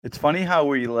It's funny how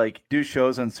we like do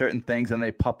shows on certain things and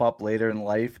they pop up later in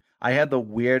life. I had the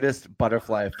weirdest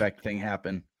butterfly effect thing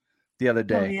happen the other Oh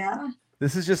day. yeah.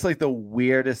 This is just like the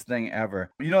weirdest thing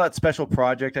ever. You know that special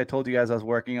project I told you guys I was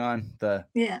working on?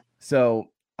 Yeah. So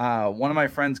one of my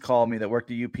friends called me that worked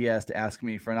at UPS to ask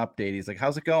me for an update. He's like,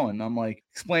 "How's it going?" And I'm like,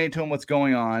 explaining to him what's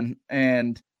going on.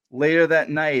 And later that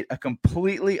night, a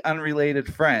completely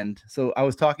unrelated friend. So I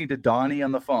was talking to Donnie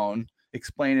on the phone,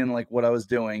 explaining like what I was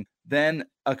doing. Then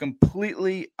a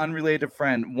completely unrelated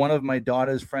friend, one of my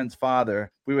daughter's friend's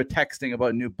father, we were texting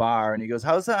about a new bar, and he goes,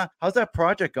 how's that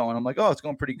project going?" I'm like, "Oh, it's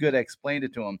going pretty good." I explained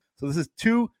it to him. So this is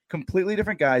two completely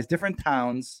different guys, different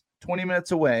towns, 20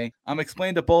 minutes away. I'm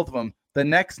explaining to both of them. The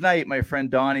next night, my friend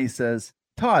Donnie says,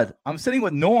 "Todd, I'm sitting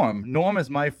with Norm. Norm is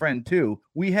my friend too.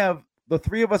 The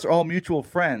three of us are all mutual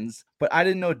friends, but I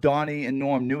didn't know Donnie and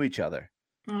Norm knew each other."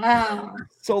 Wow.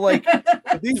 So like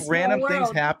these Small random things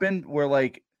world. happened where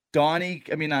like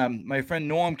my friend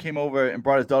Norm came over and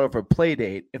brought his daughter for a play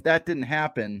date. If that didn't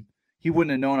happen, he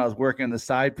wouldn't have known I was working on the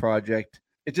side project.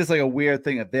 It's just like a weird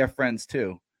thing that they're friends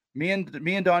too. Me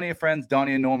and Donnie are friends.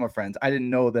 Donnie and Norm are friends. I didn't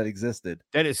know that existed.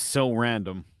 That is so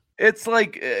random. It's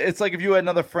like if you had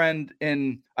another friend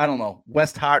in, I don't know,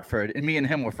 West Hartford, and me and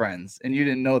him were friends, and you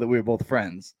didn't know that we were both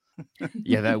friends.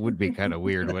 Yeah, that would be kind of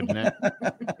weird, wouldn't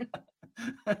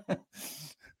it?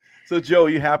 So, Joe,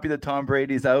 you happy that Tom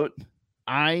Brady's out?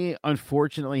 I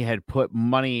unfortunately had put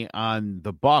money on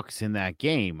the Bucks in that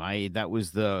game. That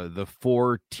was the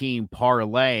 4-team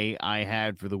parlay I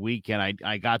had for the weekend.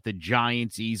 I got the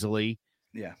Giants easily.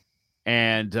 Yeah.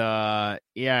 And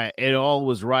it all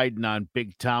was riding on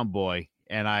Big Tom Boy.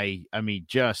 And I mean,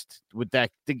 just with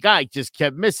that, the guy just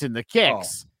kept missing the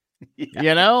kicks. Oh,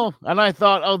 yeah. And I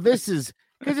thought, oh, this is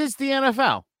because it's the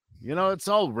NFL. It's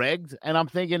all rigged. And I'm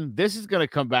thinking this is going to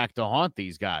come back to haunt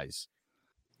these guys.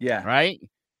 Yeah. Right?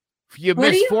 You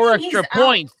missed 4 extra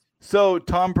points. So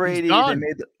Tom Brady,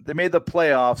 they made the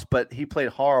playoffs, but he played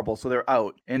horrible, so they're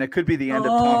out. And it could be the end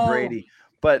of Tom Brady.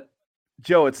 But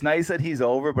Joe, it's nice that he's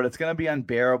over, but it's gonna be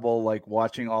unbearable, like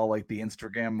watching all like the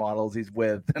Instagram models he's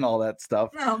with and all that stuff.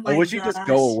 Oh I wish he'd just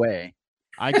go away.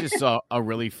 I just saw a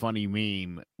really funny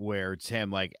meme where it's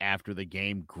him like after the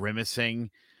game grimacing,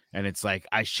 and it's like,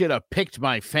 I should have picked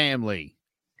my family.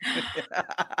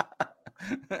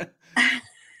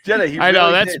 Jedi, I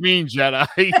know that's mean, Jedi.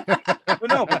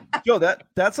 No, but Joe,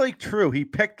 that's like true. He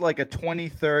picked like a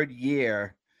 23rd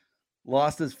year,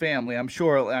 lost his family. I'm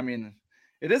sure. I mean,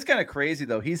 it is kind of crazy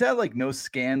though. He's had like no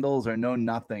scandals or no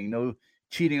nothing, no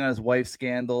cheating on his wife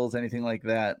scandals, anything like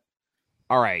that.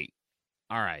 All right.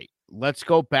 Let's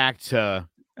go back to.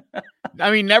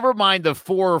 I mean, never mind the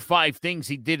 4 or 5 things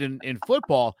he did in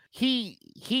football. He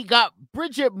got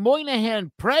Bridget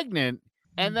Moynihan pregnant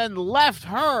and then left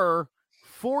her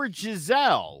for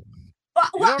Giselle.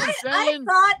 Well, I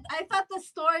thought the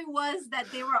story was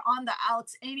that they were on the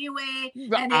outs anyway,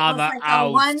 and it was like a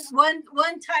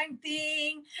one-time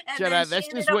thing. And Jedi, that's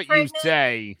just what you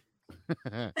say.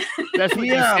 That's what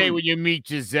you say when you meet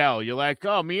Giselle. You're like,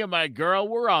 "Oh, me and my girl,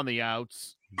 we're on the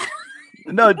outs."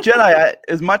 No, Jedi,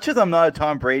 as much as I'm not a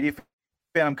Tom Brady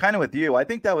fan, I'm kind of with you. I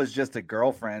think that was just a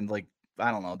girlfriend, like,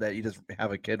 I don't know, that you just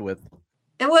have a kid with.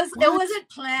 It wasn't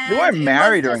planned. They weren't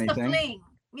married or anything. Fling,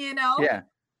 Yeah.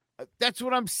 That's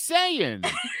what I'm saying.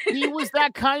 He was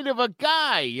that kind of a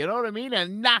guy, you know what I mean?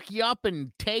 And knock you up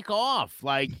and take off.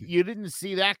 Like, you didn't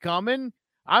see that coming.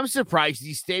 I'm surprised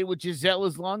he stayed with Giselle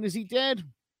as long as he did.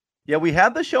 Yeah, we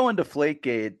had the show on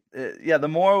Deflategate. The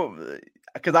more,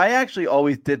 because I actually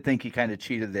always did think he kind of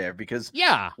cheated there because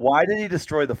why did he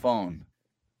destroy the phone?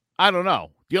 I don't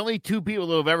know. The only 2 people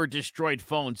who have ever destroyed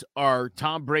phones are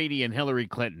Tom Brady and Hillary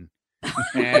Clinton.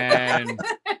 And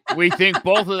we think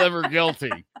both of them are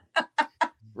guilty.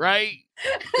 Right?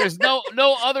 There's no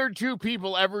other 2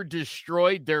 people ever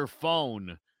destroyed their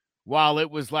phone while it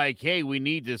was like, hey, we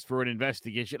need this for an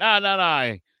investigation. No,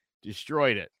 I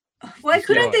destroyed it. Why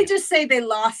couldn't they just say they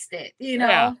lost it,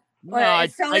 Yeah. No, I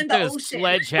did a ocean.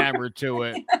 sledgehammer to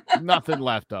it. Nothing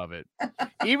left of it.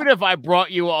 Even if I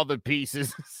brought you all the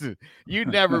pieces, you'd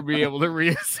never be able to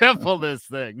reassemble this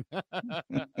thing.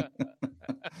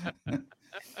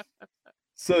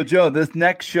 So, Joe, this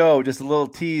next show, just a little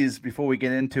tease before we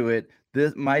get into it.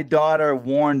 My daughter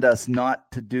warned us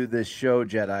not to do this show,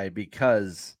 Jedi,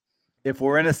 because if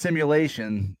we're in a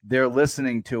simulation, they're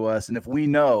listening to us. And if we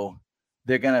know,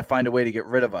 they're going to find a way to get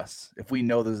rid of us if we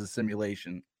know there's a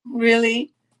simulation.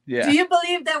 Really? Yeah. Do you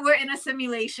believe that we're in a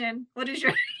simulation? What is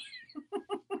your...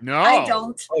 No. I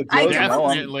don't. Oh,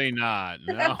 definitely not.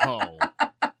 No.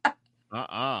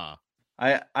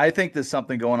 I think there's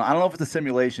something going on. I don't know if it's a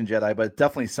simulation, Jedi, but it's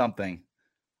definitely something.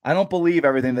 I don't believe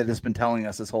everything that it's been telling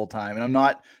us this whole time. And I'm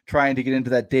not trying to get into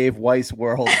that Dave Weiss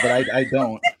world, but I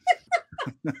don't.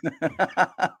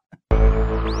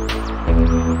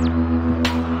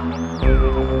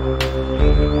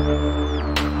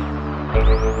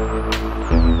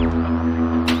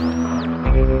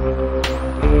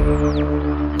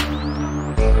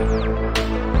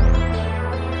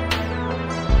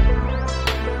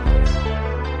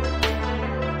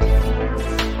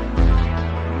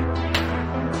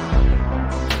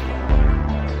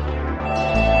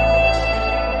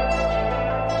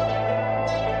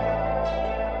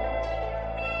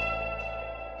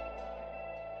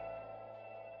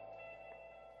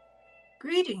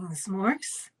 Greetings,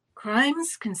 Morks.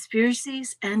 Crimes,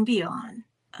 conspiracies, and beyond.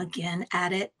 Again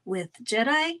at it with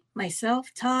Jedi, myself,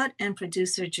 Todd, and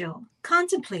producer Joe,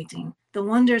 contemplating the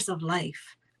wonders of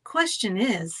life. Question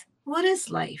is, what is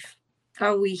life?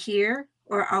 Are we here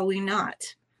or are we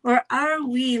not? Or are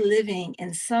we living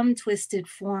in some twisted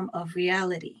form of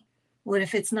reality? What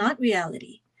if it's not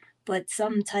reality, but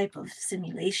some type of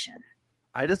simulation?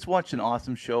 I just watched an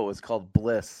awesome show. It was called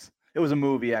Bliss. It was a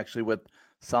movie actually with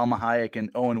Salma Hayek and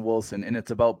Owen Wilson, and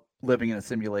it's about living in a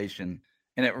simulation.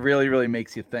 And it really, really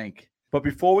makes you think. But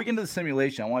before we get into the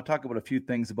simulation, I want to talk about a few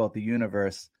things about the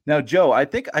universe. Now, Joe, I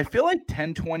feel like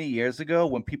 10, 20 years ago,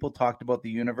 when people talked about the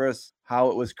universe,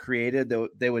 how it was created,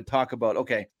 they would talk about,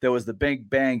 okay, there was the Big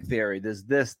Bang Theory, there's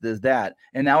this, there's that.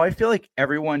 And now I feel like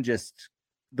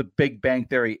the Big Bang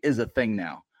Theory is a thing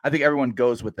now. I think everyone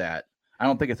goes with that. I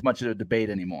don't think it's much of a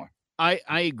debate anymore. I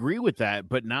agree with that,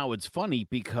 but now it's funny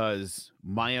because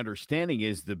my understanding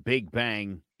is the Big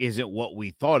Bang isn't what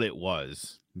we thought it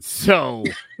was. So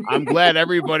I'm glad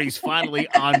everybody's finally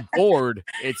on board.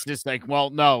 It's just like,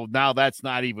 well, no, now that's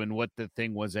not even what the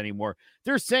thing was anymore.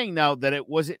 They're saying now that it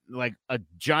wasn't like a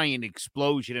giant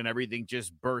explosion and everything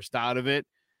just burst out of it,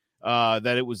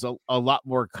 that it was a lot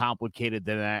more complicated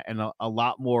than that and a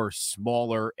lot more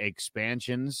smaller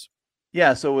expansions.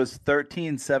 Yeah, so it was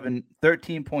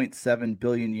 13.7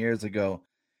 billion years ago.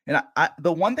 And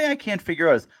the one thing I can't figure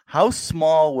out is how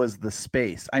small was the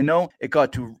space? I know it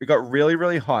got really,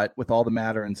 really hot with all the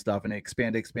matter and stuff, and it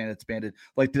expanded.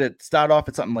 Like, did it start off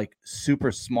at something like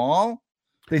super small?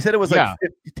 They said it was like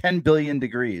 10 billion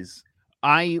degrees.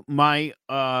 The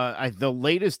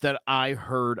latest that I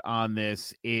heard on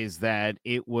this is that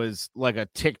it was like a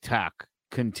Tic Tac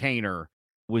container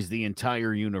was the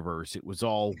entire universe. It was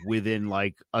all within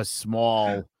like a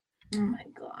small, oh my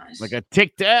gosh, like a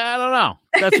tic. I don't know.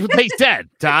 That's what they said,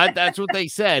 Todd. That's what they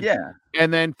said. Yeah.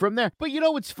 And then from there, but you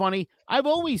know what's funny? I've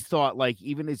always thought, like,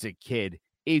 even as a kid,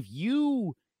 if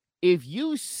you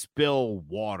spill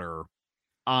water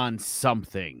on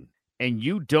something and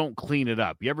you don't clean it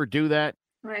up, you ever do that?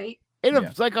 Right.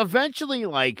 It's like eventually,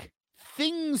 like,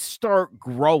 things start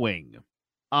growing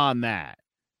on that.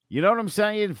 You know what I'm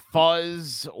saying?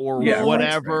 Fuzz or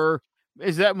whatever.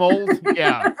 Is that mold?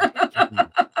 Yeah.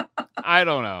 I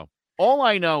don't know. All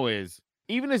I know is,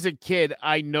 even as a kid,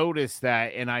 I noticed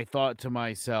that, and I thought to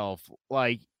myself,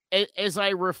 like, as I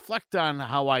reflect on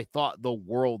how I thought the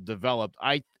world developed,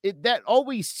 that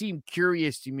always seemed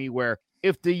curious to me, where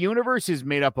if the universe is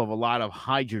made up of a lot of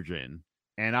hydrogen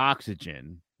and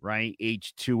oxygen, right?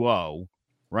 H2O.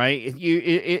 Right.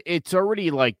 It's already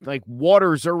like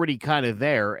water's already kind of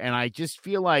there. And I just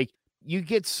feel like you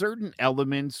get certain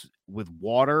elements with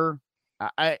water.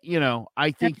 I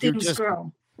think you're just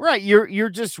grow. Right. You're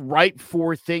just ripe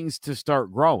for things to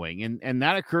start growing. And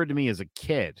that occurred to me as a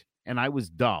kid, and I was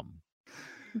dumb.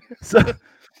 So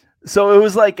it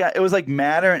was like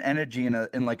matter and energy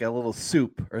in like a little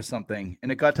soup or something.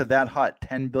 And it got to that hot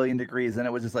 10 billion degrees. And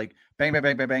it was just like bang, bang,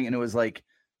 bang, bang, bang. And it was like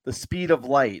the speed of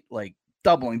light, like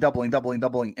doubling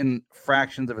in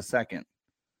fractions of a second.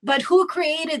 But who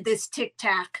created this Tic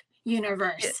Tac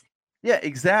universe? Yeah,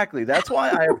 exactly. That's why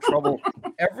I have trouble.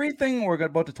 Everything we're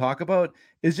about to talk about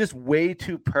is just way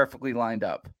too perfectly lined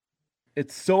up.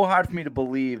 It's so hard for me to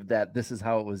believe that this is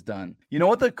how it was done. You know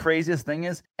what the craziest thing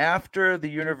is? After the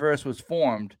universe was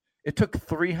formed, it took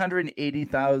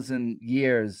 380,000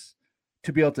 years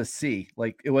to be able to see.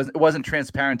 Like, it wasn't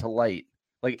transparent to light.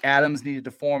 Like, atoms needed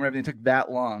to form and everything. It took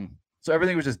that long. So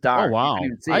everything was just dark. Oh, wow.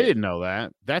 I didn't know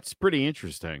that. That's pretty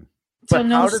interesting. So but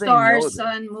no stars,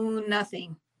 sun, moon,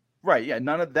 nothing. Right. Yeah.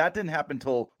 None of that didn't happen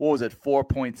until,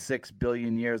 4.6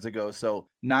 billion years ago. So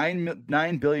 9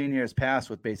 billion years passed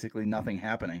with basically nothing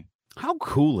happening. How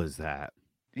cool is that?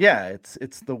 Yeah.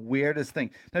 It's the weirdest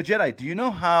thing. Now, Jedi, do you know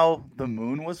how the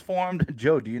moon was formed?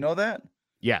 Joe, do you know that?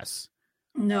 Yes.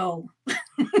 No.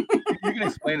 You can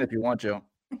explain it if you want, Joe.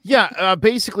 Yeah,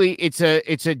 basically it's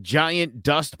a giant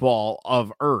dust ball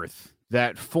of Earth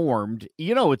that formed.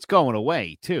 It's going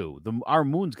away too. Our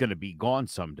moon's going to be gone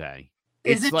someday.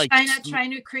 Isn't China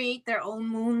trying to create their own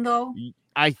moon though?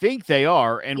 I think they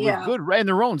are, and with and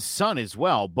their own sun as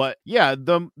well. But yeah,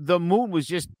 the moon was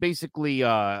just basically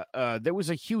there was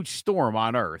a huge storm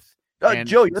on Earth.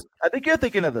 Joe, I think you're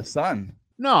thinking of the sun.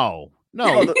 No.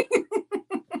 No,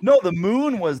 the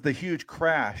moon was the huge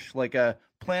crash, like a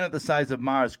planet the size of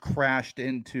Mars crashed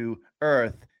into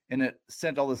Earth, and it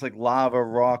sent all this like lava,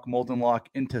 rock, molten rock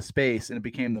into space, and it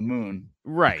became the moon.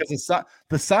 Right. Because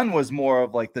the sun was more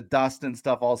of like the dust and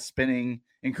stuff all spinning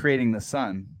and creating the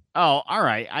sun. Oh, all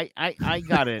right. I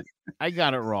got it. I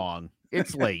got it wrong.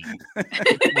 It's late.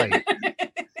 It's late.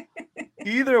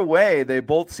 Either way, they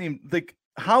both seem like,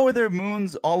 how are there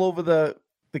moons all over the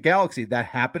galaxy? That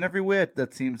happen everywhere?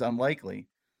 That seems unlikely.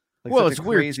 Like, well, it's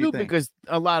weird too because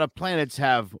a lot of planets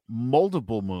have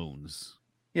multiple moons.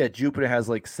 Yeah, Jupiter has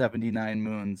like 79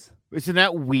 moons. Isn't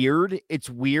that weird? It's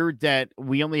weird that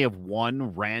we only have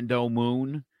one rando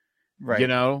moon. Right.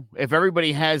 If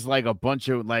everybody has like a bunch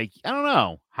of like, I don't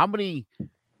know, how many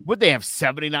would they have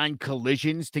 79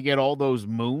 collisions to get all those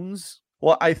moons?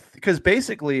 Well, because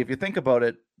basically, if you think about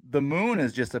it, the moon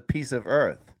is just a piece of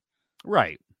Earth.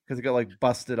 Right. Because it got like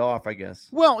busted off, I guess.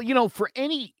 Well, for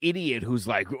any idiot who's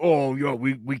like, oh,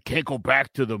 we can't go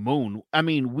back to the moon. I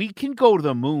mean, we can go to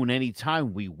the moon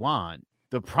anytime we want.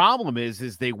 The problem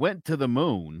is they went to the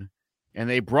moon and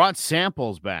they brought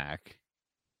samples back.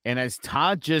 And as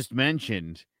Todd just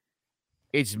mentioned,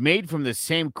 it's made from the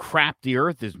same crap the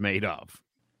Earth is made of.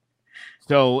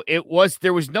 So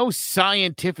there was no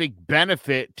scientific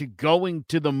benefit to going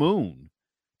to the moon.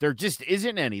 There just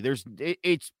isn't any.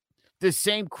 It's the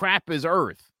same crap as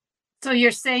Earth. So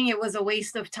you're saying it was a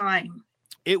waste of time?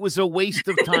 It was a waste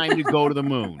of time to go to the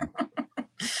moon.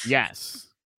 Yes.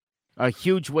 A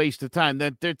huge waste of time.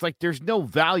 There's no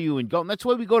value in going. That's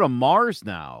why we go to Mars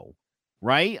now.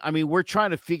 Right? I mean, we're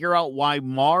trying to figure out why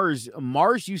Mars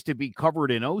used to be covered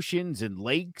in oceans and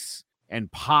lakes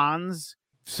and ponds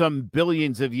some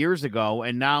billions of years ago,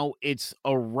 and now it's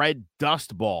a red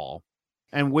dust ball.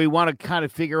 And we want to kind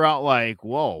of figure out like,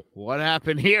 whoa, what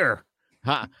happened here?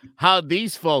 How'd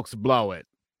these folks blow it?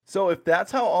 So if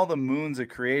that's how all the moons are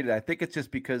created, I think it's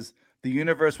just because the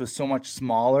universe was so much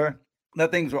smaller that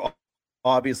things were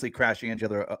obviously crashing into each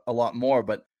other a lot more,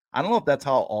 but I don't know if that's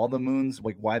how all the moons,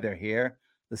 like why they're here,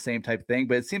 the same type thing,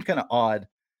 but it seems kind of odd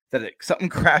that something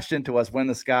crashed into us, we're in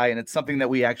the sky, and it's something that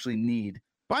we actually need.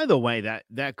 By the way,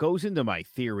 that goes into my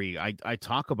theory. I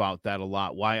talk about that a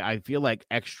lot, why I feel like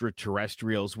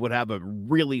extraterrestrials would have a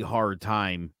really hard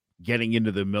time getting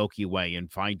into the Milky Way and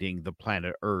finding the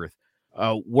planet Earth.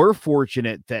 We're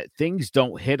fortunate that things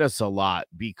don't hit us a lot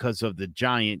because of the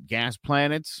giant gas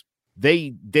planets.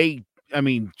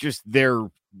 Just their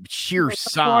sheer like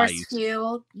size.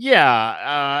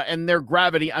 Yeah, and their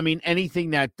gravity. I mean, anything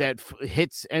that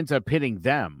ends up hitting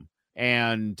them,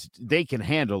 and they can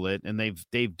handle it, and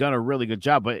they've done a really good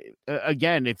job. But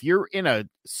again, if you're in a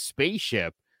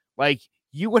spaceship, like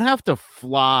you would have to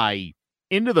fly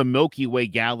into the Milky Way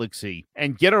galaxy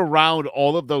and get around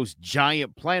all of those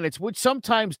giant planets, which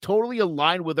sometimes totally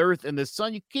align with Earth and the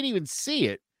sun. You can't even see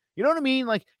it. You know what I mean?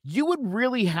 Like you would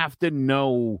really have to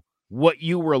know what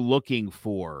you were looking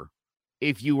for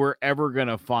if you were ever going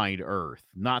to find Earth.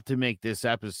 Not to make this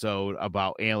episode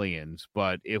about aliens,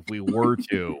 but if we were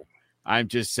to, I'm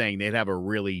just saying they'd have a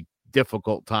really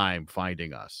difficult time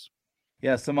finding us.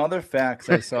 Yeah, some other facts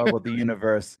I saw about the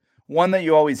universe. One that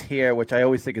you always hear, which I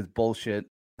always think is bullshit.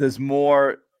 There's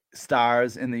more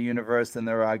stars in the universe than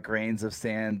there are grains of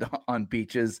sand on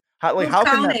beaches. How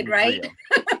can that be right?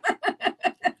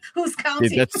 Who's counting?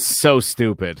 Dude, that's so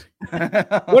stupid.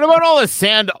 What about all the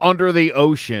sand under the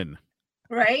ocean?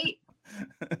 Right?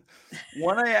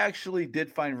 One I actually did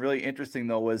find really interesting,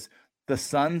 though, was the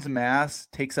sun's mass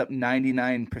takes up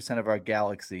 99% of our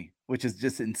galaxy, which is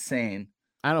just insane.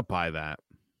 I don't buy that.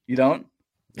 You don't?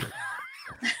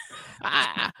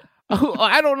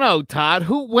 I don't know, Todd.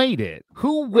 Who weighed it?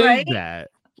 Who weighed that?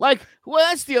 Like, well,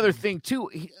 that's the other thing, too.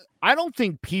 I don't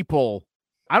think people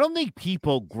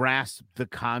grasp the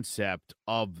concept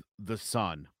of the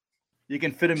sun. You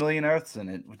can fit 1 million Earths in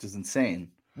it, which is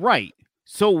insane. Right.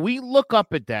 So we look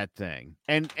up at that thing,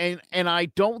 and I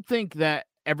don't think that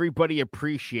everybody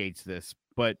appreciates this,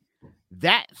 but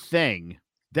that thing,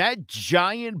 that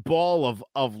giant ball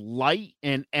of light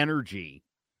and energy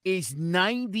is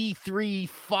 93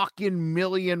 fucking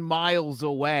million miles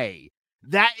away.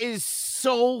 That is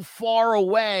so far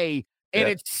away, and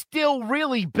it's still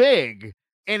really big,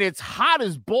 and it's hot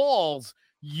as balls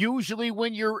usually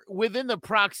when you're within the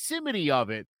proximity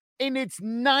of it, and it's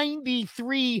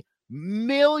 93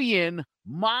 million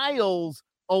miles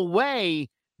away.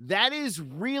 That is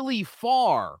really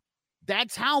far.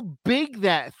 That's how big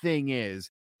that thing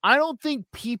is. I don't think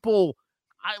people,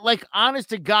 honest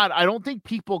to God, I don't think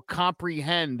people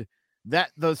comprehend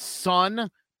that the sun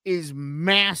is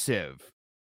massive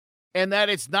and that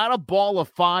it's not a ball of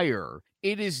fire.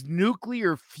 It is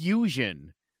nuclear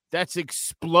fusion that's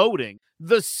exploding.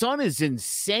 The sun is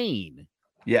insane.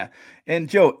 Yeah. And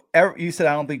Joe, you said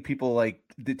I don't think people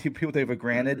people take for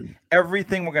granted.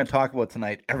 Everything we're going to talk about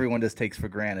tonight, everyone just takes for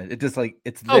granted. It just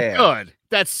it's there. Oh, good.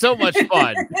 That's so much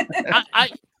fun.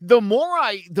 The more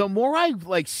I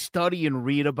like study and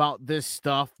read about this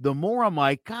stuff, the more I'm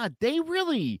like, God, they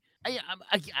really.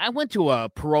 I went to a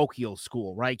parochial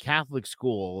school, right? Catholic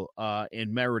school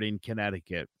in Meriden,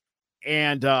 Connecticut.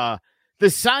 And the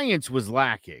science was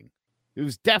lacking. It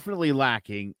was definitely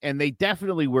lacking. And they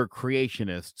definitely were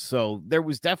creationists. So there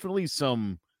was definitely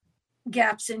some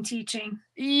gaps in teaching.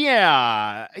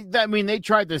 Yeah. I mean, they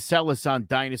tried to sell us on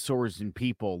dinosaurs and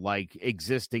people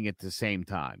existing at the same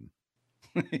time.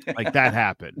 Like that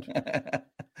happened.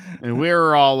 And we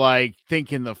were all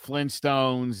thinking the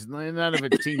Flintstones. None of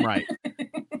it seemed right.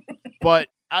 But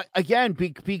again,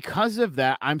 because of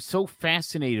that, I'm so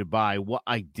fascinated by what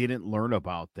I didn't learn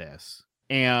about this.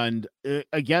 And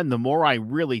again, the more I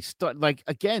really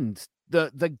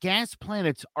the gas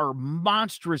planets are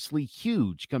monstrously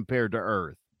huge compared to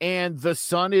Earth. And the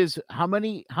sun is how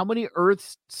many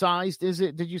Earth sized is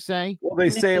it? Did you say? Well,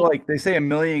 they say a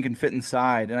million can fit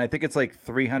inside, and I think it's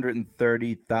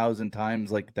 330,000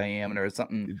 times diameter or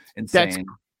something insane. That's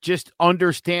just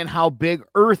understand how big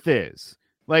Earth is.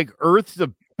 Earth's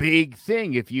a big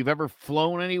thing. If you've ever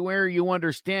flown anywhere, you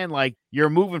understand you're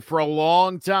moving for a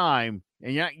long time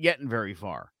and you're not getting very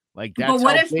far. That's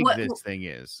how big this thing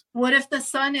is. What if the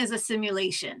sun is a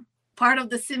simulation? Part of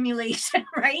the simulation,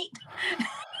 right?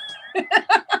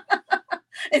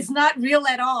 It's not real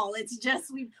at all. It's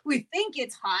just we think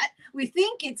it's hot. We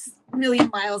think it's a million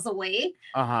miles away.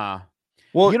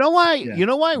 Well, you know why? Yeah. You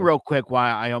know why? Real quick,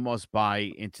 why I almost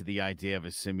buy into the idea of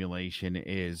a simulation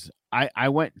is I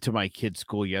went to my kid's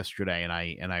school yesterday and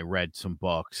I read some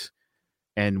books,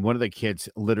 and one of the kids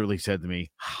literally said to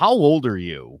me, "How old are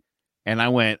you?" And I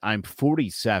went, "I'm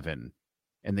 47."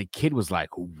 And the kid was like,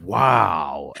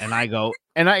 "Wow." And I go,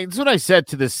 that's what I said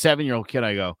to this 7-year-old kid.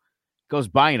 I go, "Goes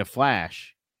by in a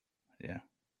flash." Yeah.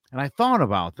 And I thought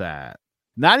about that.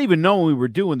 Not even knowing we were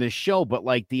doing this show, but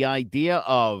the idea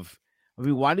of,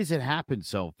 why does it happen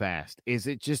so fast? Is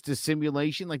it just a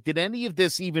simulation? Did any of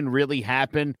this even really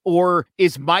happen? Or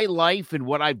is my life and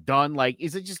what I've done,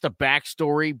 is it just a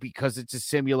backstory because it's a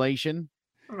simulation?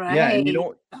 Right. Yeah, and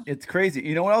it's crazy.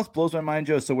 You know what else blows my mind,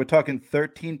 Joe? So we're talking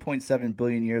 13.7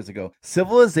 billion years ago.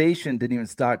 Civilization didn't even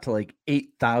start till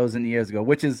 8,000 years ago,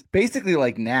 which is basically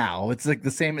now. It's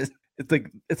the same as it's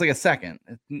like a second.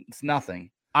 It's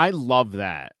nothing. I love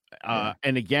that.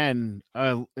 And again,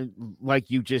 like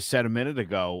you just said a minute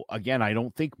ago, again, I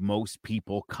don't think most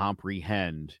people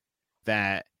comprehend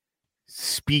that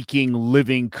speaking,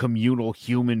 living, communal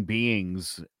human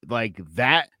beings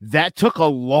that took a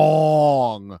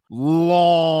long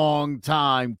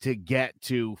time to get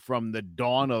to, from the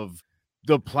dawn of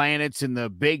the planets and the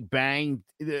Big Bang,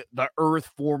 the Earth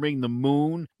forming the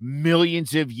moon,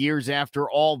 millions of years after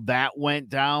all that went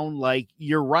down.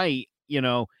 You're right.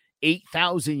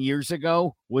 8,000 years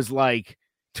ago was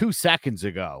 2 seconds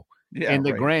ago in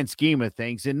the grand scheme of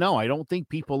things. And no, I don't think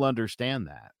people understand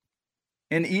that.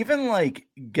 And even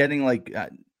getting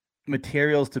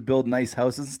materials to build nice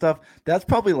houses and stuff, that's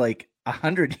probably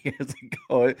 100 years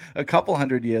ago, a couple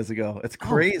hundred years ago. It's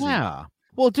crazy. Oh, yeah.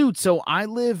 Well, dude, so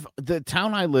the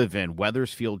town I live in,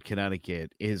 Wethersfield,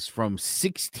 Connecticut, is from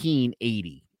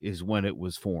 1680 is when it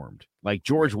was formed.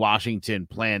 George Washington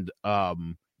planned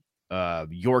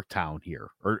Yorktown here,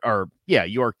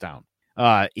 Yorktown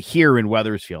here in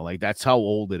Wethersfield. That's how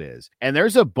old it is. And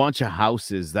there's a bunch of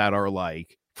houses that are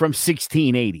from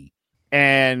 1680,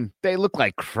 and they look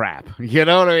like crap. You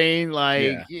know what I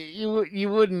mean? You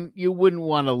wouldn't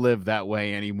want to live that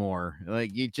way anymore.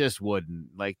 You just wouldn't.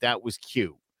 That was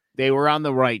cute. They were on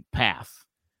the right path.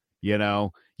 You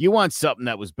want something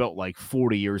that was built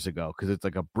 40 years ago, because it's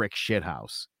a brick shit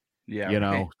house.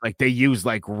 Yeah. They use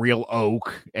real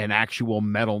oak and actual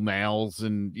metal nails,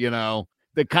 and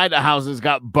the kind of houses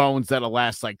got bones that'll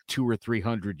last 200 or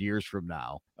 300 years from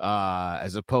now,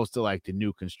 as opposed to the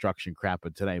new construction crap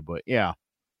of today. But yeah,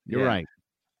 you're right.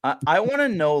 I want to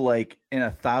know, in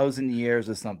 1,000 years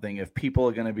or something, if people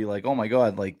are going to be oh my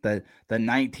God, the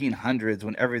 1900s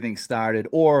when everything started,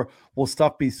 or will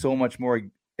stuff be so much more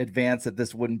advanced that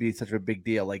this wouldn't be such a big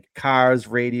deal. Like cars,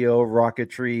 radio,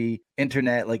 rocketry,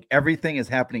 internet, like everything is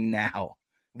happening now.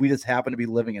 We just happen to be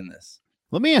living in this.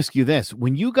 Let me ask you this.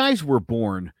 When you guys were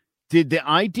born, did the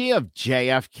idea of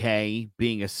JFK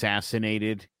being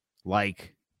assassinated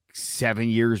like 7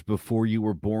 years before you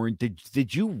were born,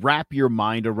 did you wrap your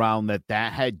mind around that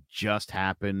had just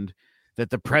happened, that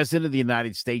the president of the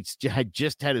United States had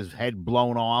just had his head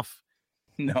blown off?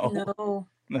 No.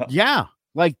 Yeah.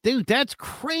 Like, dude, that's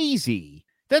crazy.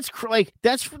 That's for like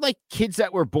kids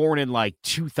that were born in like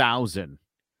 2000,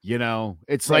 you know?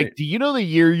 It's Right. like, do you know the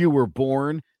year you were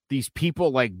born? These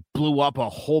people like blew up a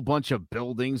whole bunch of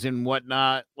buildings and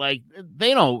whatnot. Like,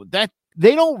 they don't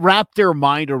wrap their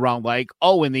mind around like,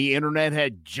 oh, and the internet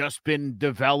had just been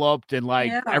developed and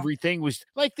like everything was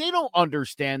like, they don't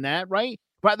understand that, right?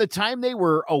 By the time they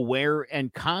were aware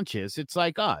and conscious, it's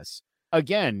like us.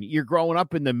 Again, you're growing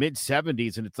up in the mid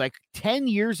 70s and it's like 10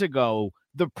 years ago,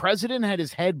 the president had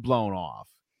his head blown off.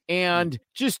 And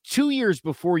just 2 years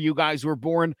before you guys were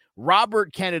born,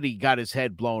 Robert Kennedy got his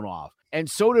head blown off. And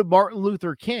so did Martin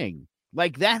Luther King.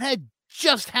 Like, that had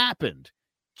just happened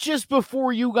just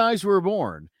before you guys were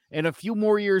born, and a few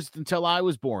more years until I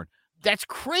was born. That's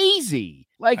crazy.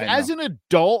 Like, as an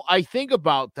adult, I think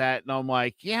about that and I'm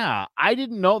like, yeah, I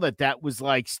didn't know that was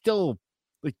like still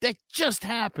like that just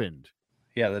happened.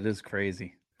 Yeah, that is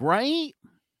crazy. Right?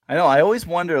 I know. I always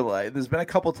wonder, like, there's been a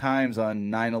couple times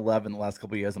on 9/11 the last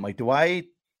couple of years. I'm like, do I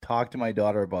talk to my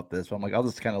daughter about this? But I'm like, I'll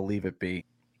just kind of leave it be.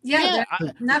 Yeah,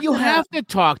 you have to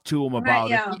talk to them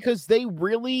about it because they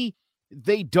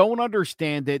don't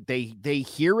understand it. They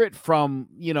hear it from,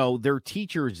 you know, their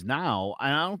teachers now.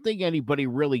 And I don't think anybody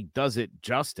really does it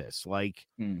justice. Like,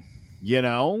 you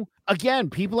know,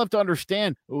 again, people have to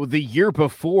understand the year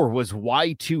before was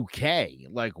Y2K.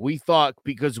 Like, we thought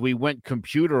because we went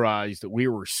computerized that we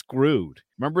were screwed.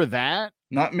 Remember that?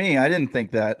 Not me. I didn't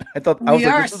think that. I thought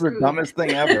this is the dumbest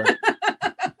thing ever.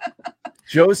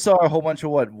 Joe saw a whole bunch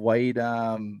of white,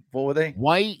 what were they?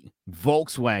 White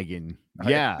Volkswagen.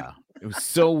 Yeah. It was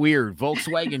so weird.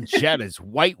 Volkswagen Jettas,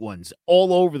 white ones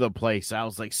all over the place. I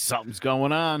was like, something's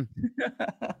going on.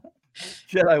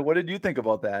 Jedi, what did you think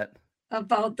about that?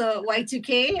 About the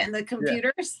Y2K and the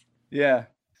computers? Yeah.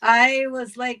 I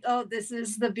was like, oh, this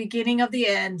is the beginning of the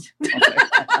end.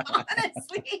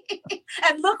 Honestly.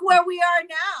 And look where we are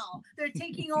now. They're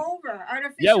taking over.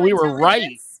 Yeah, we were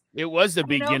right. It was the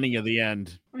beginning of the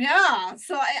end. Yeah.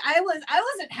 So I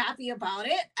wasn't happy about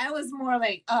it. I was more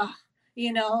like,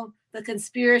 you know, the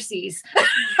conspiracies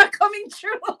are coming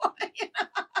true. You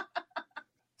know?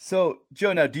 So,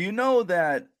 Joe, now, do you know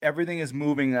that everything is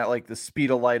moving at like the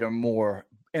speed of light or more,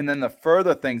 and then the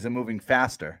further things are moving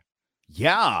faster?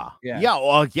 Yeah.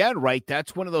 Well, again, right.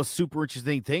 That's one of those super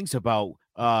interesting things about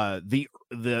the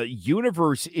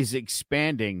universe is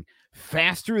expanding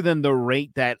faster than the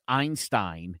rate that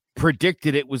Einstein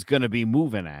predicted it was going to be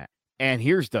moving at. And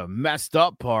here's the messed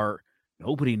up part.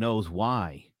 Nobody knows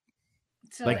why.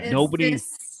 So like nobody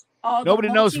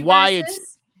knows why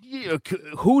it's,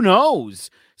 who knows?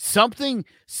 Something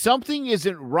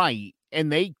isn't right. And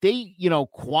they, you know,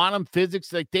 quantum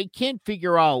physics, like they can't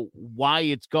figure out why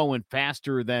it's going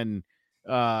faster than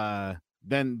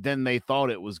they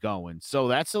thought it was going. So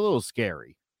that's a little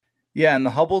scary. Yeah, and the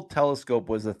Hubble telescope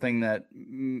was the thing that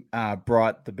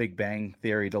brought the Big Bang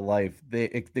theory to life. They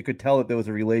could tell that there was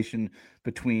a relation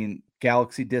between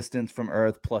galaxy distance from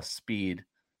Earth plus speed.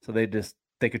 So they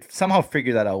could somehow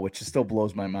figure that out, which still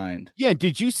blows my mind. Yeah,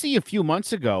 did you see a few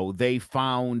months ago they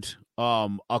found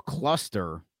a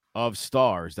cluster of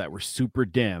stars that were super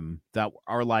dim that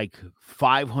are like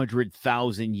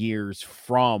 500,000 years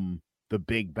from the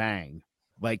Big Bang?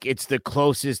 Like, it's the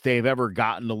closest they've ever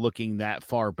gotten to looking that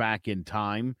far back in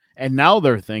time. And now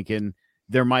they're thinking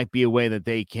there might be a way that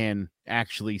they can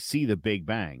actually see the Big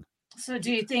Bang. So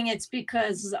do you think it's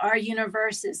because our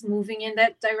universe is moving in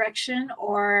that direction,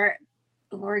 or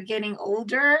we're getting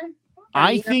older?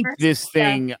 I think this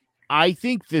thing's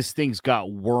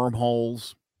got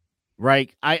wormholes,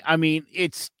 right? I mean,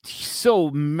 it's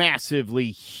so massively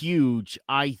huge.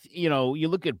 You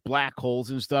look at black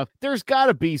holes and stuff. There's got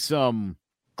to be some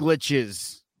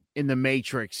glitches in the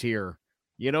matrix here.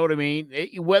 You know what I mean?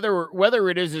 Whether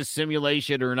it is a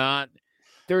simulation or not,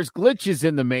 there's glitches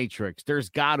in the matrix. There's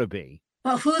got to be.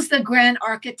 Well, who's the grand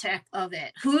architect of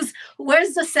it?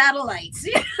 Where's the satellites?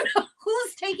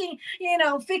 Who's taking,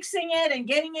 fixing it and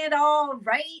getting it all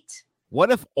right?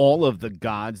 What if all of the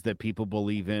gods that people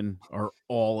believe in are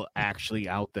all actually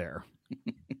out there?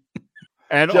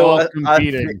 And Joe, all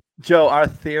competing. Joe, our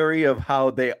theory of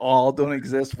how they all don't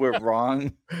exist, we're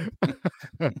wrong.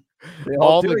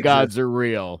 all the gods are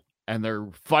real. and they're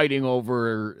fighting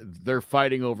over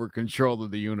control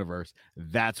of the universe.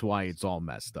 That's why it's all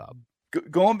messed up.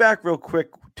 Going back real quick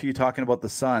to you talking about the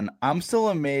sun, I'm still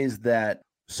amazed that.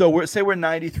 So we're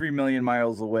 93 million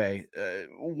miles away.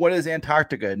 What is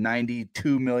Antarctica?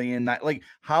 92 million. Like,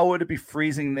 how would it be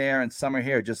freezing there in summer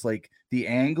here? Just like the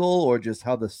angle, or just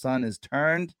how the sun is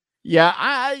turned?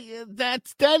 Yeah, that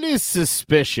is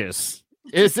suspicious,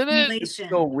 isn't it? It's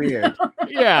so weird.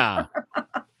 Yeah.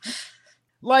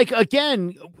 Like,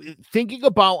 again, thinking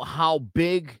about how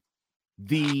big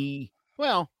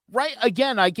right,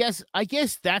 again, I guess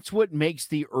that's what makes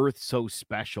the Earth so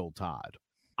special, Todd.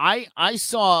 I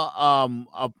saw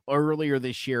earlier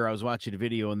this year, I was watching a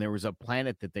video, and there was a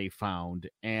planet that they found,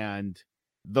 and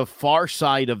the far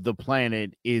side of the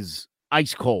planet is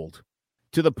ice cold,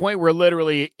 to the point where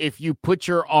literally if you put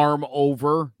your arm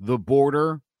over the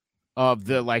border of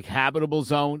the like habitable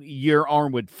zone, your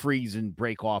arm would freeze and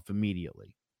break off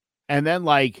immediately. And then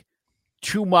like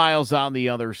 2 miles on the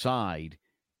other side,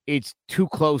 it's too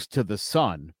close to the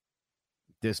sun,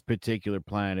 this particular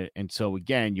planet. And so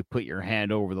again, you put your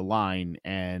hand over the line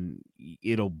and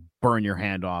it'll burn your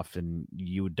hand off and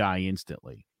you would die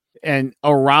instantly. And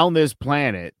around this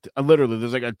planet, literally,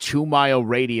 there's like a 2-mile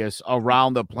radius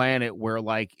around the planet where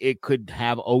like it could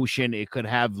have ocean, it could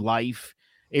have life.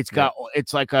 It's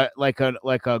like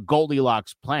a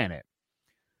Goldilocks planet.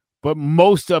 But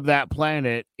most of that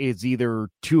planet is either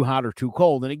too hot or too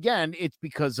cold. And again, it's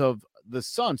because of the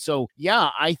sun. So yeah,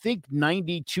 I think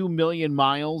 92 million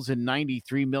miles and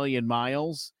 93 million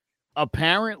miles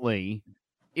apparently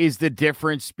is the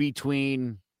difference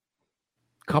between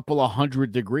couple of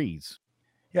 100 degrees.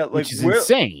 Yeah, like, which is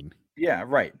insane. Yeah,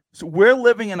 right. So we're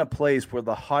living in a place where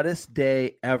the hottest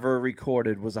day ever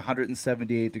recorded was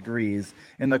 178 degrees,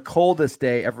 and the coldest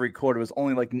day ever recorded was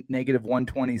only like negative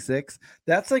 126.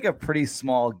 That's like a pretty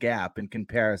small gap in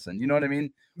comparison. You know what I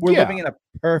mean? We're living in a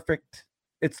perfect.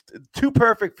 It's too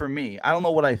perfect for me. I don't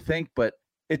know what I think, but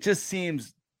it just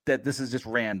seems that this is just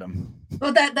random.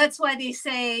 Well, that's why they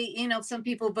say, some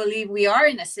people believe we are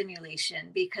in a simulation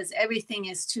because everything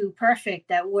is too perfect,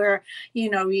 that we're,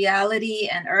 reality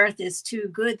and Earth is too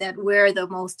good, that we're the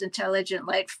most intelligent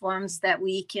life forms, that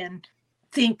we can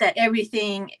think that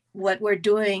everything, what we're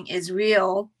doing is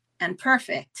real and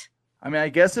perfect. I mean, I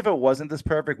guess if it wasn't this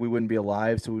perfect, we wouldn't be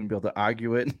alive, so we wouldn't be able to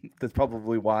argue it. That's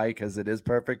probably why, because it is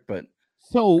perfect, but...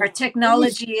 So our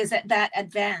technology is that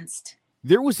advanced.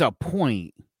 There was a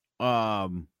point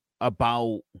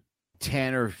about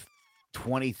 10 or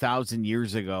 20,000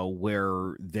 years ago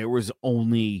where there was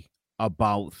only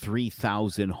about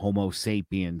 3,000 Homo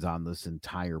sapiens on this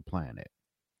entire planet.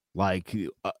 Like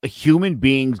human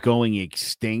beings going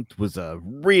extinct was a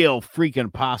real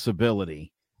freaking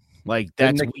possibility. Like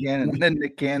that's and then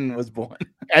Nick Cannon was born.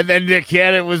 And then Nick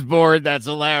Cannon was born. That's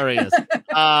hilarious.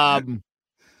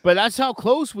 But that's how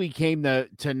close we came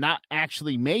to not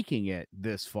actually making it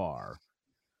this far.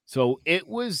 So it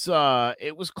was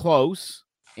close.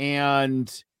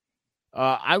 And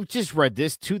I just read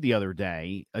this too the other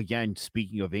day. Again,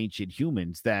 speaking of ancient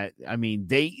humans, that I mean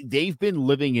they've been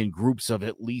living in groups of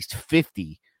at least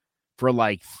 50 for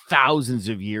like thousands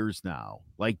of years now.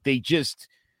 Like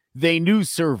they knew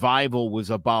survival was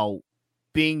about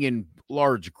being in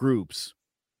large groups.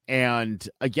 And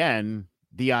again,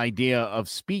 the idea of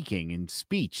speaking and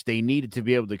speech, they needed to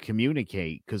be able to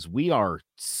communicate because we are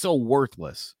so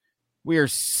worthless. We are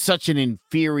such an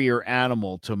inferior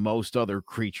animal to most other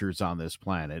creatures on this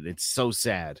planet. It's so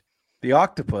sad. The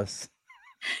octopus.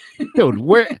 Dude,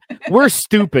 we're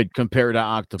stupid compared to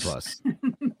octopus.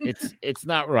 It's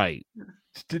not right.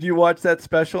 Did you watch that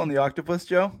special on the octopus,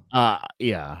 Joe?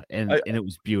 Yeah, and it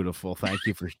was beautiful. Thank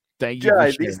you for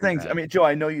these things. That. I mean, Joe,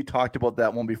 I know you talked about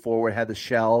that one before where it had the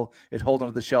shell. It held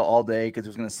onto the shell all day because it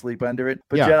was going to sleep under it.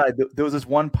 But yeah. Jedi, there was this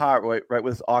one part right where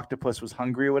this octopus was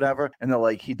hungry or whatever, and they're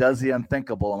like, he does the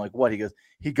unthinkable. I'm like, what?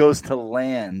 He goes to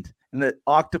land, and the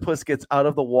octopus gets out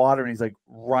of the water, and he's like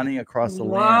running across the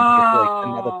land to get to, like,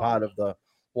 another part of the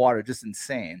water. Just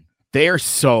insane. They're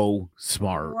so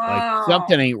smart. Wow. Like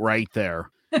something ain't right there.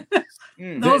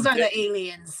 Those are the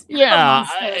aliens. Yeah,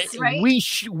 right?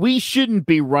 We shouldn't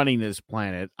be running this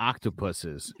planet.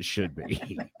 Octopuses should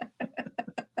be.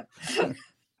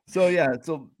 So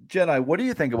Jedi, what do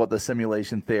you think about the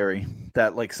simulation theory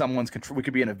that like we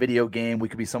could be in a video game, we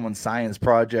could be someone's science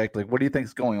project? Like, what do you think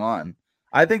is going on?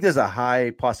 I think there's a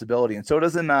high possibility, and so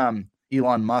doesn't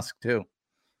Elon Musk too,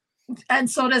 and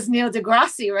so does Neil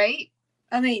deGrasse, right?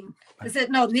 I mean,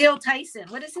 Neil Tyson.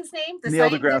 What is his name? Neil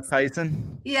deGrasse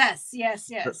Tyson. Yes.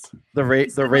 The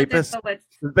rapist.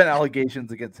 There's been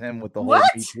allegations against him with the whole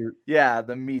Me Too. Yeah,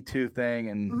 the Me Too thing.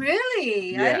 And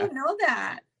really, yeah. I didn't know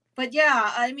that. But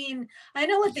yeah, I mean, I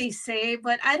know what they say,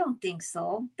 but I don't think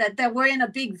so. That we're in a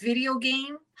big video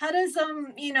game. How does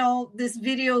this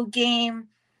video game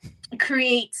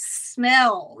create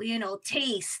smell,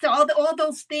 taste, all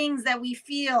those things that we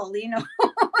feel,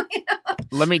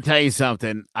 Let me tell you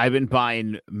something. I've been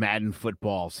buying Madden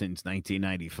football since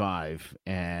 1995,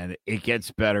 and it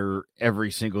gets better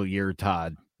every single year,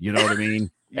 Todd. You know what I mean?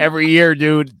 Every year,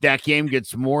 dude, that game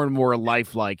gets more and more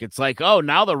lifelike. It's like, oh,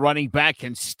 now the running back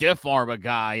can stiff arm a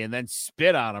guy and then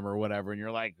spit on him or whatever. And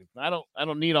you're like, I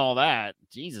don't need all that.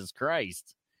 Jesus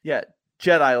Christ. Yeah.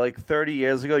 Jedi, like 30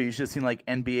 years ago, you should have seen like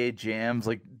NBA jams.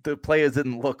 Like the players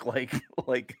didn't look like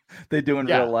they do in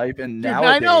real life. And now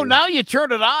I know, now you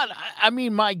turn it on. I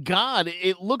mean, my God,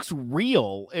 it looks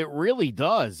real. It really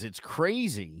does. It's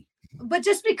crazy. But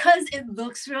just because it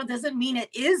looks real doesn't mean it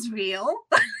is real.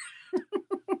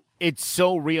 It's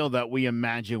so real that we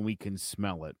imagine we can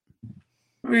smell it.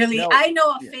 Really? No, I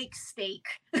know a fake steak.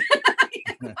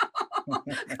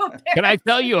 Can I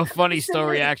tell you a funny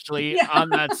story, actually, on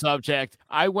that subject?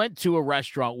 I went to a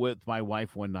restaurant with my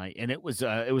wife one night, and it was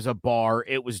a bar.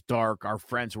 It was dark. Our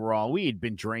friends we had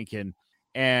been drinking,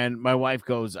 and my wife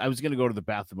goes, I was going to go to the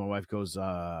bathroom. My wife goes,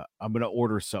 I'm going to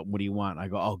order something. What do you want? I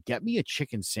go, oh, get me a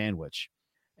chicken sandwich.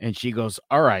 And she goes,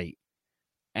 all right.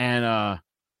 And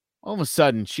all of a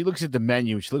sudden, she looks at the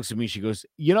menu. She looks at me. She goes,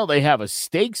 they have a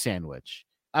steak sandwich.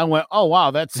 I went, oh,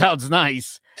 wow, that sounds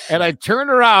nice. And I turn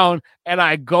around and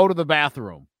I go to the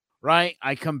bathroom, right?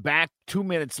 I come back 2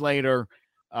 minutes later.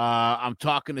 I'm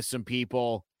talking to some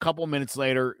people. A couple minutes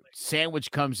later,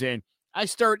 sandwich comes in. I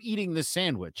start eating the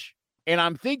sandwich. And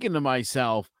I'm thinking to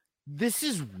myself, this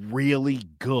is really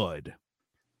good.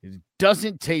 It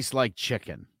doesn't taste like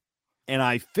chicken. And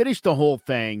I finished the whole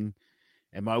thing.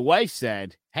 And my wife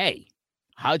said, hey,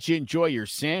 how'd you enjoy your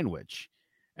sandwich?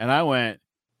 And I went,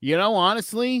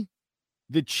 honestly,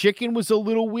 the chicken was a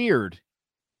little weird,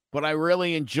 but I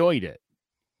really enjoyed it.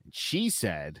 And she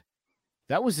said,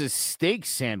 that was a steak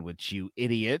sandwich, you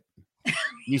idiot.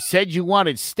 You said you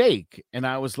wanted steak. And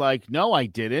I was like, no, I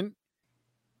didn't.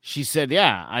 She said,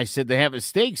 yeah. I said, they have a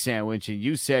steak sandwich. And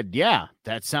you said, yeah,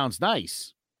 that sounds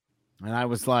nice. And I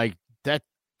was like,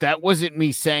 that wasn't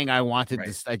me saying I wanted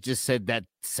this. I just said, that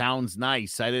sounds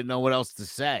nice. I didn't know what else to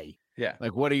say. Yeah.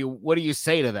 Like, what do you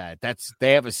say to that?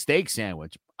 They have a steak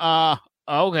sandwich.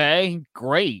 Okay,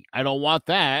 great. I don't want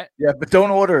that. Yeah, but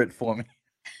don't order it for me.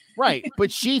 Right.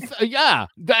 But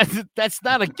that's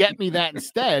not a get me that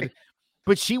instead.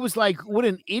 But she was like, what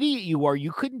an idiot you are.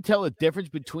 You couldn't tell the difference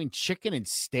between chicken and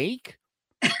steak.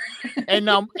 And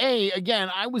again,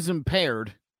 I was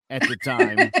impaired at the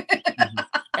time.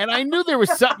 And I knew there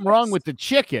was something wrong with the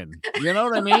chicken. You know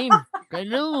what I mean? I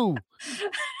knew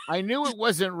it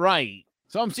wasn't right.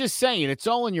 So I'm just saying, it's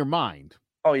all in your mind.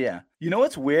 Oh yeah. You know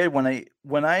what's weird?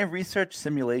 When I research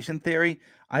simulation theory,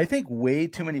 I think way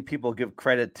too many people give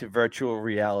credit to virtual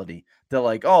reality. They're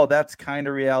like, oh, that's kind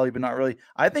of reality, but not really.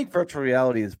 I think virtual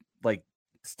reality is like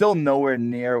still nowhere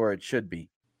near where it should be.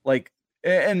 Like,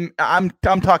 and I'm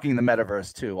talking the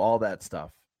metaverse too, all that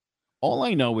stuff. All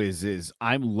I know is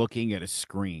I'm looking at a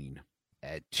screen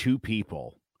at two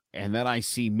people, and then I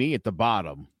see me at the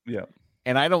bottom. Yeah.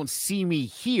 And I don't see me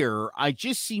here. I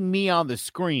just see me on the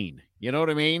screen. You know what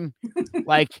I mean?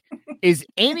 Like, is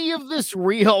any of this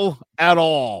real at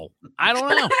all? I don't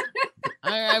know.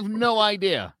 I have no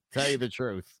idea, to tell you the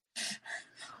truth.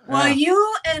 Well,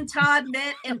 you and Todd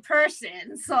met in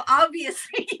person, so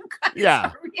obviously you guys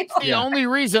are real. It's the only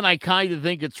reason I kind of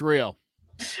think it's real.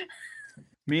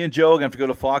 Me and Joe are going to have to go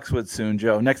to Foxwoods soon,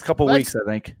 Joe. Next couple weeks, I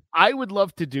think. I would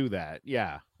love to do that.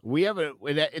 Yeah. We haven't.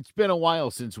 It's been a while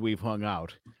since we've hung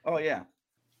out. Oh, yeah.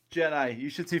 Jedi, you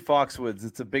should see Foxwoods.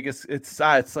 It's the biggest. It's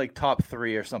like top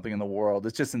 3 or something in the world.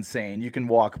 It's just insane. You can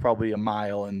walk probably a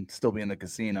mile and still be in the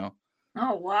casino.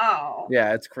 Oh, wow.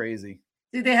 Yeah, it's crazy.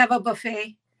 Do they have a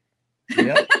buffet?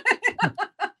 Yeah.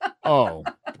 Oh,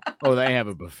 they have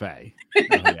a buffet. Oh,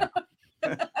 yeah.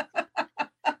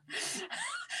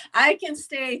 I can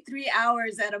stay 3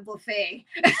 hours at a buffet.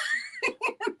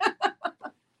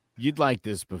 You'd like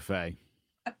this buffet.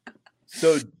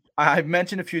 So I've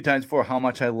mentioned a few times before how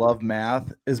much I love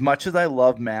math. As much as I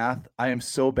love math, I am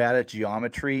so bad at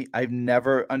geometry. I've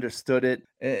never understood it.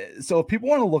 So if people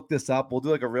want to look this up, we'll do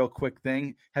like a real quick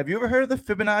thing. Have you ever heard of the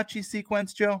Fibonacci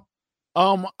sequence, Joe?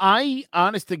 I,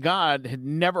 honest to God, had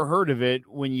never heard of it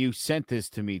when you sent this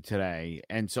to me today.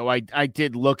 And so I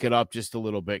did look it up just a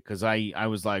little bit because I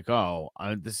was like,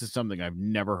 this is something I've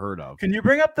never heard of. Can you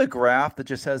bring up the graph that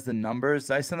just has the numbers?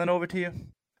 Did I send that over to you?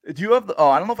 Do you have the,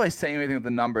 I don't know if I say anything with the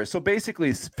numbers. So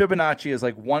basically Fibonacci is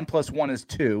like 1 + 1 is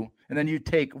 2, and then you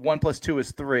take 1 + 2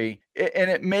 is 3. And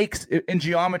it makes, in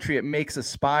geometry, it makes a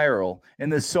spiral.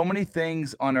 And there's so many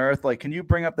things on Earth. Like, can you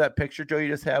bring up that picture, Joe, you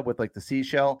just had with like the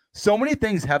seashell? So many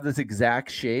things have this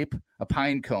exact shape. A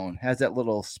pine cone has that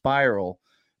little spiral.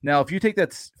 Now, if you take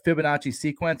that Fibonacci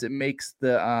sequence, it makes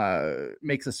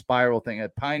makes a spiral thing. A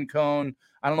pine cone.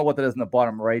 I don't know what that is in the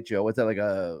bottom right, Joe. What's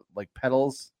that, like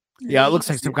petals? Yeah, it looks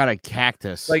like some kind of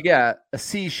cactus. Like, yeah, a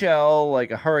seashell,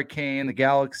 like a hurricane, the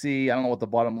galaxy. I don't know what the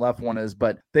bottom left one is,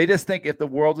 but they just think if the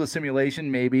world was a simulation,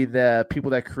 maybe the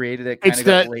people that created it kind of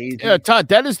got lazy. Todd,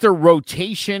 that is the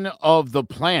rotation of the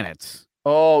planets.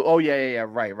 Oh, yeah.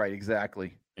 Right,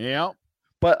 exactly. Yeah.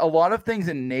 But a lot of things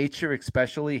in nature,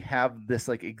 especially, have this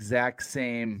like exact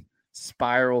same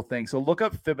spiral thing. So look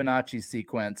up Fibonacci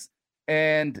sequence,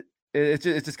 and it's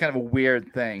just kind of a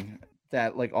weird thing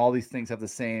that like all these things have the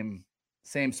same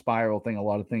spiral thing. A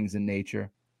lot of things in nature,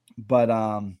 but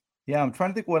yeah, I'm trying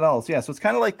to think what else. Yeah, so it's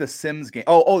kind of like the Sims game.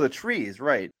 Oh, the trees,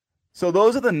 right? So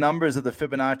those are the numbers of the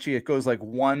Fibonacci. It goes like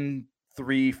 1,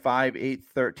 3, 5, 8,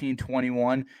 13,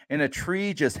 21, and a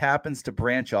tree just happens to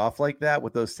branch off like that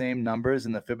with those same numbers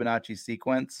in the Fibonacci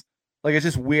sequence. Like, it's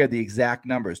just weird, the exact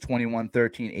numbers, 21,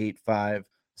 13, 8, 5.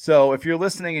 So if you're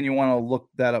listening and you want to look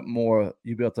that up more,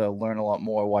 you'll be able to learn a lot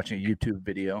more watching a YouTube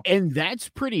video. And that's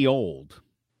pretty old.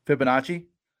 Fibonacci?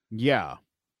 Yeah.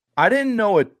 I didn't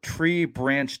know a tree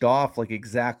branched off like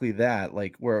exactly that,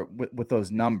 like where with those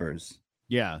numbers.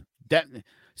 Yeah.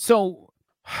 So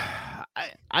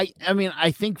I mean,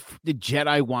 I think the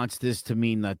Jedi wants this to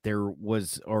mean that there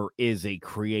was or is a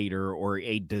creator or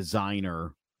a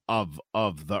designer of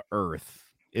the Earth.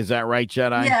 Is that right,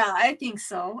 Jedi? Yeah, I think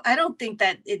so. I don't think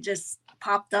that it just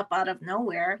popped up out of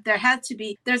nowhere. There had to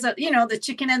be, there's a, the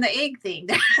chicken and the egg thing.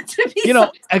 There had to be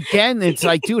again, it's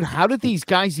like, dude, how did these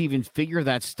guys even figure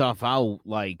that stuff out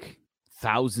like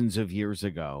thousands of years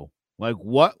ago? Like,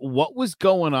 what was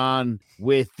going on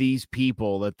with these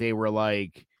people that they were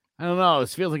like, I don't know,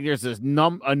 this feels like there's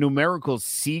a numerical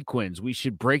sequence. We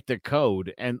should break the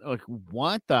code. And like,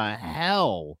 what the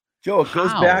hell? Joe,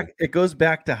 it goes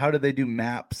back to how did they do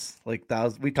maps? Like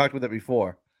we talked about that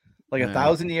before. Like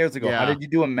 1,000 years ago, How did you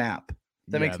do a map?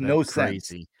 That makes no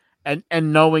sense. And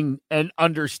knowing and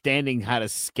understanding how to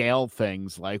scale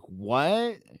things, like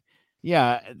what?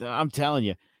 Yeah, I'm telling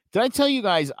you. Did I tell you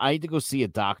guys I had to go see a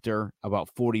doctor about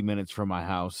 40 minutes from my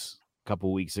house a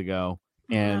couple weeks ago?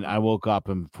 And I woke up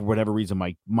and for whatever reason,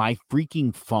 my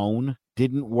freaking phone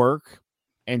didn't work.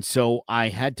 And so I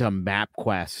had to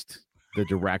MapQuest the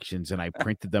directions and I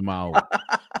printed them out.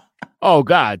 Oh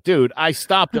God, dude, I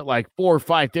stopped at like 4 or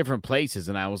 5 different places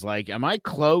and I was like, am I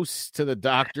close to the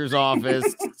doctor's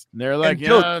office? And they're like,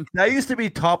 yeah. That used to be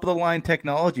top of the line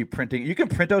technology printing. You can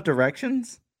print out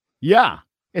directions. Yeah.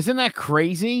 Isn't that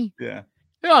crazy? Yeah.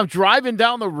 I'm driving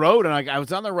down the road and I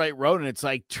was on the right road and it's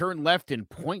like turn left in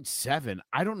 0.7.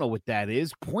 I don't know what that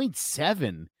is.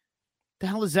 0.7. The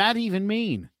hell does that even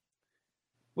mean?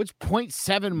 What's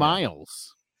 0.7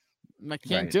 miles? I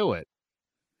can't do it.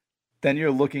 Then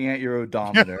you're looking at your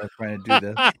odometer trying to do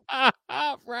this.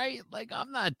 Right? Like,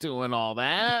 I'm not doing all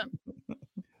that.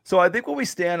 So I think what we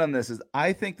stand on this is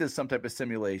I think there's some type of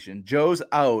simulation. Joe's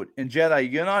out. And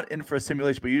Jedi, you're not in for a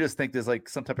simulation, but you just think there's like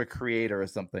some type of creator or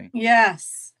something.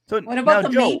 Yes. So what about the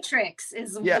Matrix?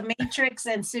 Is the Matrix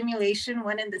and simulation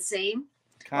one and the same?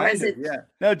 Yeah.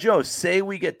 Now, Joe, say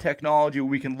we get technology,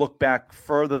 we can look back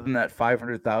further than that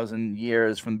 500,000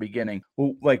 years from the beginning.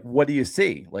 Well, like, what do you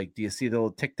see? Like, do you see the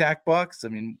little Tic Tac box? I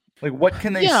mean, like, what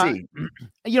can they see?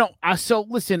 So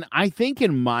listen, I think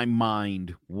in my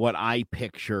mind, what I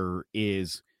picture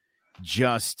is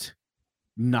just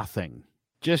nothing,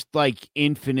 just like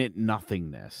infinite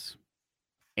nothingness.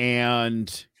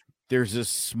 And there's a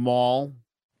small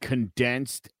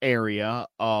condensed area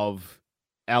of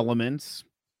elements.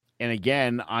 And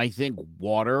again, I think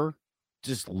water,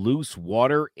 just loose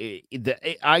water,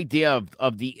 the idea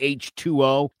of the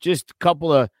H2O, just a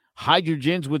couple of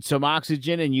hydrogens with some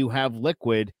oxygen and you have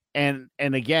liquid. And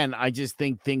again, I just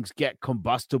think things get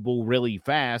combustible really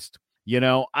fast.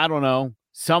 I don't know,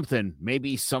 something,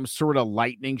 maybe some sort of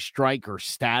lightning strike or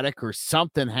static or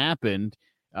something happened.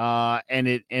 And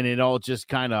it all just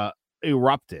kind of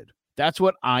erupted. That's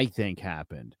what I think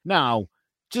happened. Now,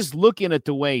 just looking at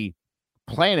the way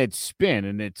planets spin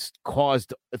and it's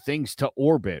caused things to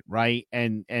orbit, right?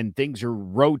 And things are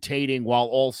rotating while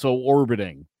also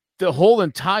orbiting. The whole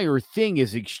entire thing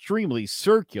is extremely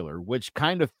circular, which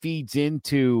kind of feeds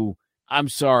into, I'm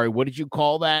sorry, what did you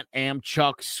call that?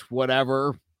 Amchucks,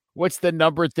 whatever. What's the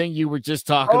number thing you were just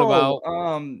talking about?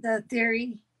 The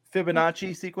theory.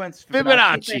 Fibonacci sequence.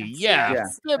 Fibonacci, yeah.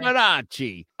 Yes.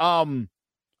 Fibonacci.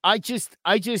 I just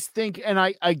think, and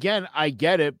I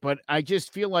get it, but I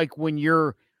just feel like when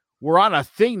we're on a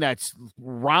thing that's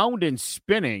round and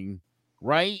spinning,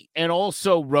 right? And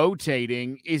also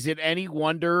rotating, is it any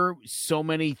wonder so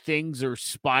many things are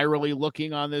spirally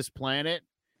looking on this planet?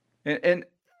 And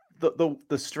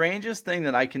the strangest thing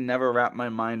that I can never wrap my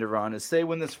mind around is, say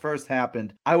when this first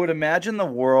happened, I would imagine the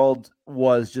world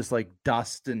was just like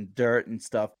dust and dirt and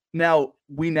stuff. Now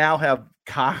we have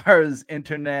cars,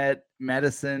 internet,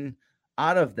 medicine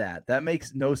out of that. That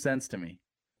makes no sense to me.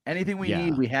 Anything we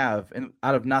need, we have, and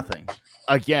out of nothing.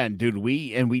 Again, dude,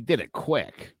 we did it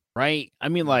quick, right? I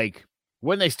mean, like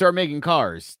when they start making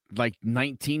cars, like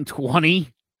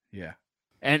 1920. Yeah.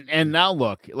 And now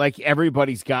look, like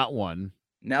everybody's got one.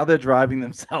 Now they're driving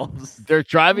themselves. They're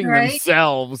driving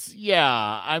themselves.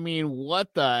 Yeah. I mean,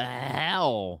 what the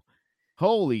hell?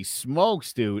 Holy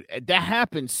smokes, dude. That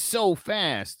happened so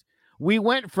fast. We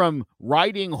went from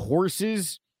riding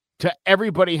horses to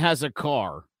everybody has a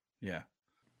car. Yeah.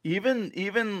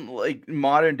 Even like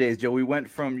modern days, Joe, we went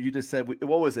from, you just said,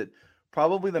 what was it?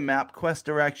 Probably the MapQuest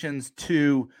directions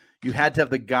to you had to have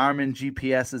the Garmin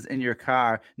GPSs in your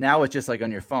car. Now it's just like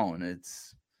on your phone.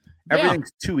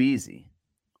 Everything's too easy.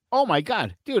 Oh my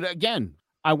God, dude. Again,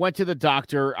 I went to the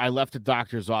doctor. I left the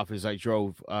doctor's office. I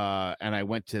drove and I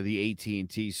went to the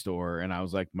AT&T store and I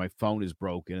was like, my phone is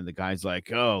broken. And the guy's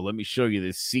like, oh, let me show you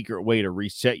this secret way to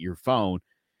reset your phone.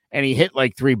 And he hit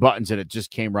like 3 buttons and it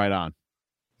just came right on.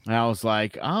 And I was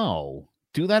like, oh,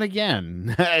 do that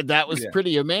again. That was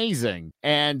pretty amazing.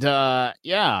 And I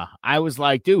was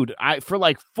like, dude, for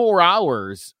like 4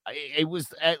 hours, it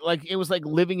was like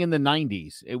living in the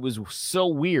 90s. It was so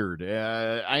weird.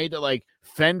 I had to like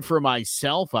fend for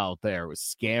myself out there. It was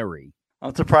scary.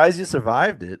 I'm surprised you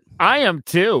survived it. I am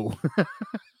too.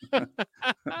 So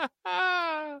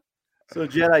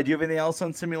Jedi, do you have anything else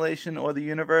on simulation or the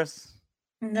universe?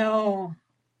 No.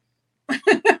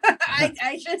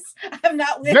 I'm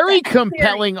not with very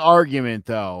compelling argument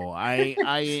though.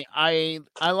 I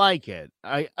like it.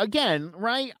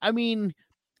 Right? I mean,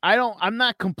 I'm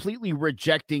not completely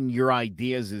rejecting your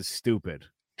ideas as stupid.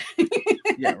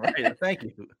 Yeah, right. Thank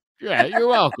you. Yeah, you're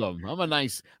welcome. I'm a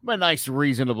nice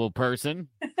reasonable person.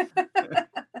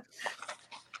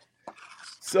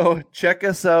 So check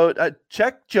us out.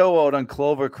 Check Joe out on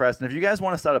Clovercrest. And if you guys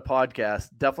want to start a podcast,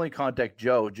 definitely contact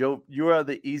Joe. Joe, you are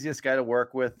the easiest guy to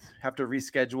work with. Have to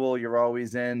reschedule. You're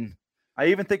always in. I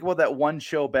even think about that one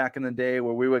show back in the day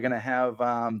where we were going to have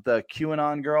the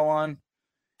QAnon girl on.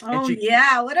 Oh,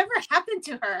 whatever happened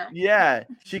to her? Yeah,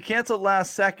 she canceled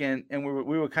last second, and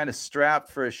we were kind of strapped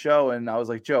for a show. And I was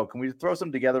like, Joe, can we throw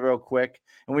something together real quick?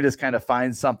 And we just kind of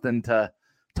find something to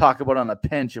talk about on a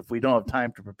pinch if we don't have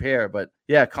time to prepare. But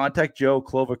yeah, contact Joe,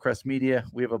 Clovercrest Media.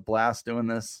 We have a blast doing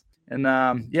this. And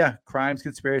Crimes,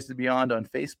 Conspiracies, Beyond on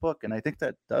Facebook. And I think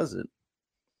that does it.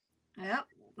 Yep.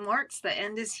 Marks, the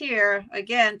end is here.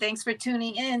 Again, thanks for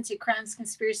tuning in to Crimes,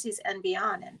 Conspiracies, and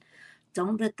Beyond. And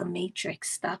don't let the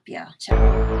Matrix stop ya. Ciao.